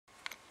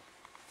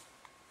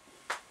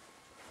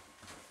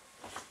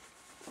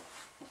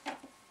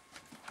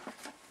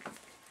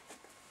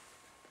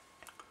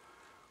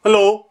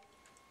Hello,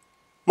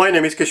 my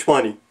name is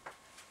Keshwani.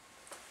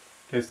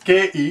 It's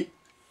Keshwani,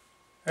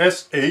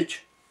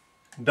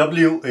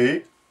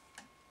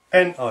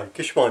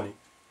 Keshwani.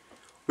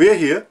 We are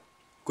here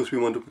because we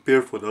want to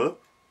prepare for the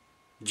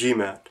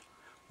GMAT.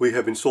 We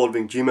have been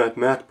solving GMAT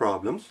math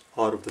problems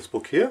out of this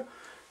book here,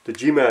 the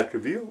GMAT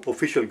Review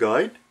Official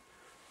Guide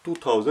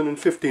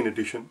 2015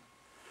 edition.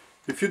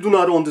 If you do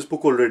not own this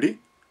book already,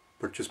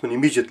 purchase one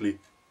immediately.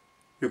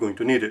 You're going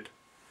to need it.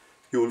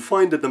 You will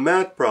find that the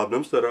math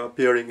problems that are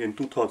appearing in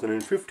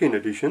 2015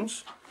 edition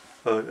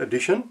are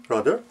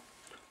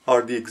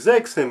the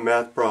exact same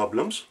math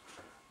problems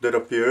that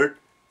appeared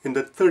in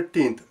the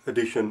 13th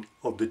edition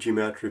of the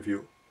GMAT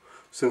Review.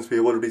 Since we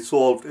have already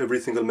solved every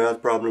single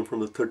math problem from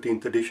the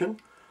 13th edition,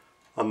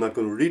 I'm not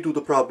going to redo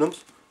the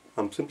problems.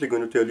 I'm simply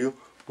going to tell you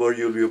where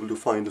you'll be able to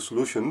find the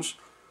solutions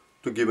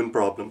to given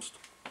problems.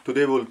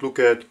 Today we'll look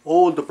at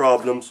all the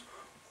problems,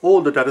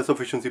 all the data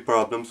sufficiency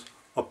problems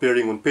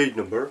appearing on page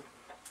number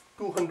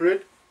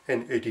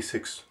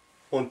 286.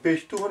 On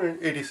page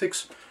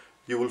 286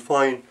 you will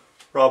find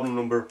problem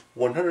number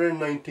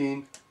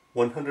 119,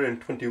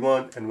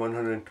 121 and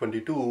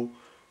 122.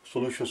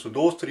 Solutions to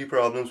those three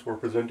problems were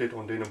presented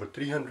on day number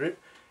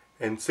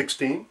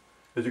 316.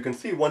 As you can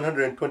see,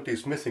 120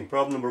 is missing.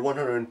 Problem number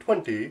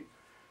 120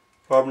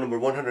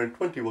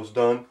 was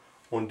done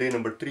on day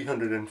number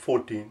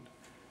 314.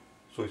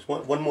 So it's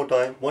one more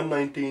time,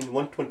 119,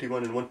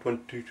 121 and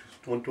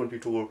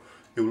 122.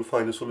 You will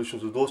find the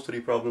solutions to those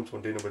three problems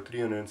on day number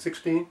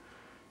 316.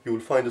 You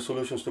will find the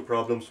solutions to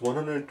problems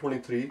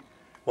 123,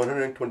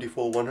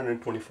 124,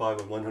 125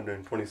 and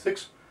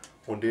 126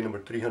 on day number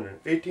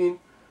 318.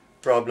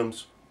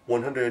 Problems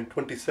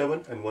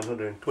 127 and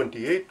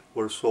 128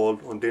 were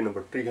solved on day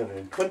number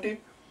 320.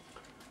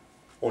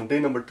 On day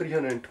number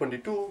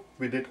 322,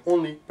 we did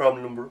only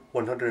problem number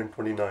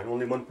 129,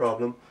 only one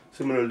problem.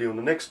 Similarly, on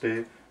the next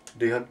day,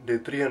 day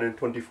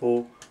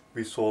 324,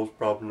 we solved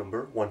problem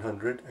number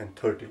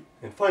 130.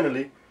 And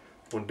finally,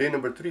 on day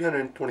number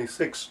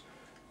 326,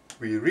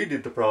 we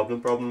redid the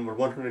problem number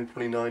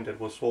 129 that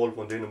was solved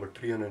on day number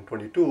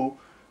 322.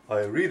 I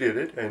redid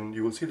it, and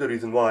you will see the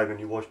reason why when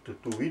you watch the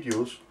two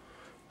videos,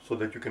 so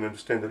that you can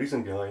understand the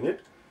reason behind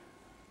it.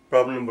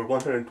 Problem number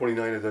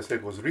 129, as I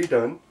said, was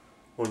redone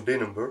on day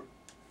number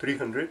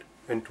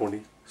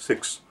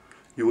 326.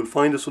 You will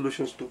find the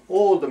solutions to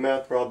all the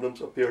math problems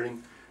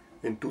appearing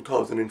in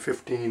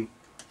 2015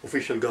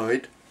 official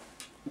guide,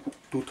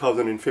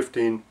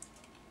 2015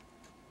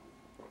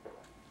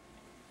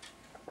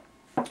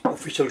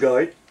 official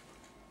guide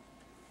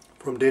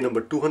from day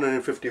number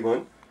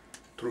 251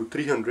 through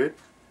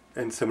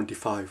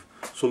 375.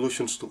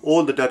 Solutions to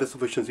all the data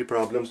sufficiency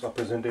problems are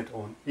presented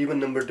on even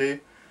number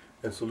day,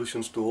 and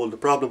solutions to all the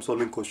problem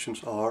solving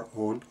questions are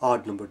on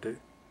odd number day.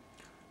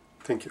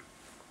 Thank you.